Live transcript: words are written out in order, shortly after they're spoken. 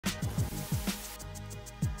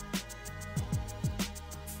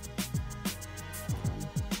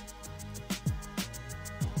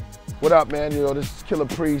What up, man? You know, this is Killah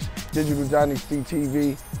Priest, Digital Dynasty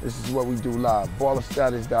TV. This is what we do live,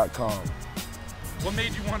 ballerstatus.com. What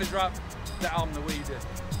made you want to drop the album the way you did?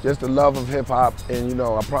 Just the love of hip hop, and you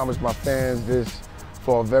know, I promised my fans this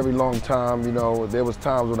for a very long time. You know, there was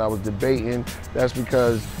times when I was debating. That's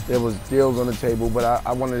because there was deals on the table, but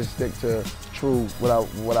I wanted to stick to true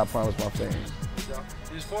what I promised my fans.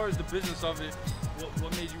 As far as the business of it,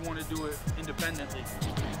 what made you want to do it independently?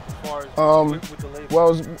 As far as with the label?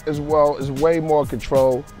 Well, it's way more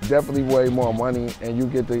control, definitely way more money, and you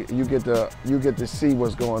get to see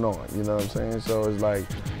what's going on. You know what I'm saying? So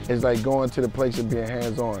it's like going to the place and being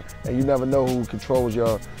hands-on, and you never know who controls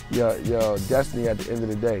your destiny at the end of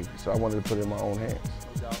the day. So I wanted to put it in my own hands.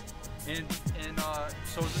 No doubt. And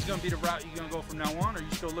so is this going to be the route you're going to go from now on, or are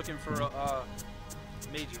you still looking for a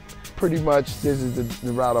major? Pretty much, this is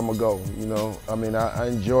the route I'm gonna go. You know, I mean, I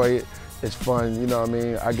enjoy it. It's fun. You know what I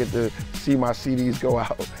mean? I get to see my CDs go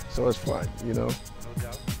out, so it's fun. You know. No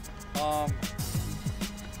doubt.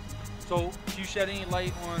 So, can you shed any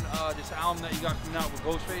light on this album that you got coming out with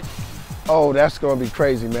Ghostface? Oh, that's gonna be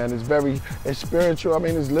crazy, man. It's spiritual. I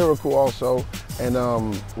mean, it's lyrical also, and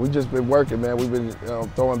we just been working, man. We've been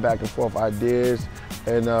throwing back and forth ideas,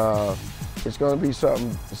 and it's gonna be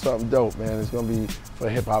something dope, man. It's gonna be for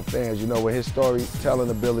hip hop fans, you know, with his storytelling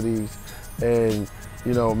abilities, and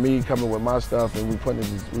you know, me coming with my stuff, and we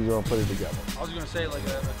gonna put it together. I was gonna say, like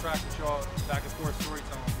a track with y'all back and forth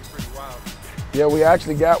storytelling would be pretty wild. Yeah, we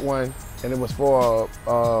actually got one, and it was for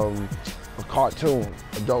a cartoon,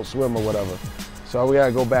 Adult Swim or whatever. So we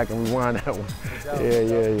gotta go back and rewind that one.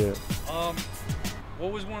 Yeah.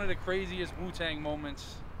 What was one of the craziest Wu-Tang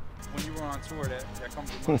moments when you were on tour that comes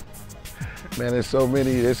to mind? Man, there's so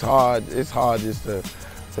many. It's hard just to.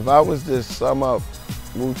 If I was to sum up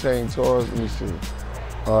Wu-Tang tours, let me see.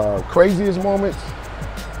 Craziest moments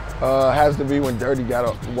has to be when Dirty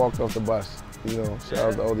walked off the bus. You know, shout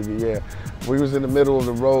out to ODB. Yeah, we was in the middle of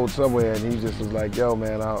the road somewhere, and he just was like, "Yo,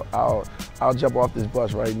 man, I'll jump off this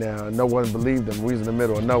bus right now." And no one believed him. We was in the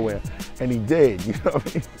middle of nowhere, and he did. You know what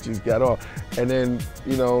I mean? He just got off, and then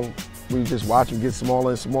you know, we just watched him get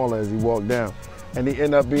smaller and smaller as he walked down. And he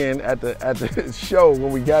ended up being at the show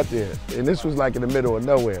when we got there. And this was like in the middle of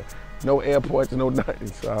nowhere. No airports, no nothing.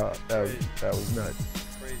 So that was nuts.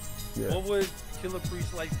 Crazy. Yeah. What would Killah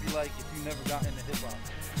Priest life be like if you never got into hip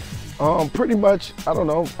hop? Pretty much, I don't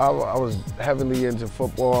know. I was heavily into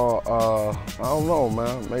football. I don't know,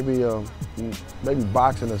 man. Maybe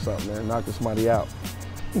boxing or something, man. Knocking somebody out.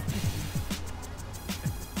 All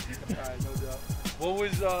right, no doubt.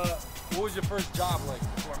 What was your first job like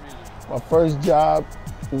before music? My first job,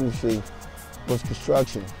 let me see, was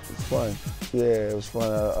construction. It was fun. Yeah, it was fun.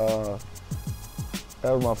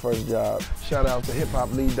 That was my first job. Shout out to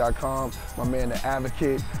hiphoplead.com, my man, The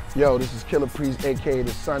Advocate. Yo, this is Killah Priest, AKA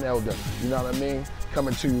the Sun Elder. You know what I mean?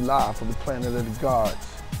 Coming to you live from the planet of the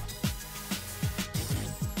gods.